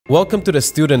Welcome to the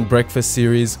Student Breakfast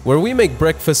series, where we make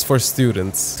breakfast for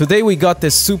students. Today we got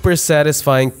this super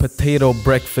satisfying potato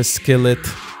breakfast skillet.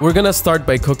 We're gonna start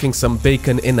by cooking some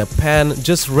bacon in a pan,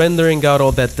 just rendering out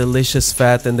all that delicious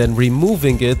fat and then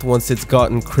removing it once it's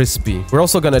gotten crispy. We're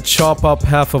also gonna chop up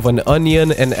half of an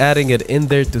onion and adding it in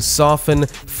there to soften,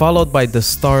 followed by the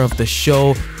star of the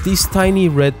show, these tiny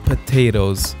red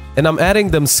potatoes. And I'm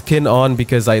adding them skin on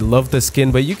because I love the skin,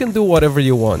 but you can do whatever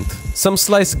you want. Some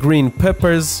sliced green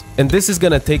peppers, and this is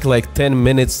gonna take like 10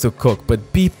 minutes to cook,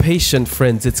 but be patient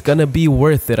friends, it's gonna be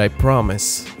worth it, I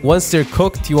promise. Once they're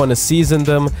cooked, you wanna season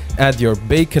them, add your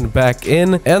bacon back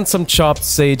in, and some chopped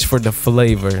sage for the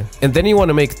flavor. And then you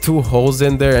wanna make 2 holes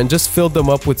in there and just fill them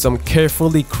up with some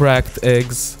carefully cracked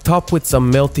eggs. Top with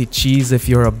some melty cheese if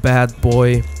you're a bad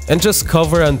boy. And just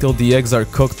cover until the eggs are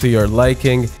cooked to your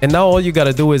liking. And now all you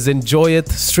gotta do is enjoy it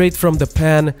straight from the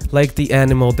pan like the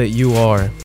animal that you are.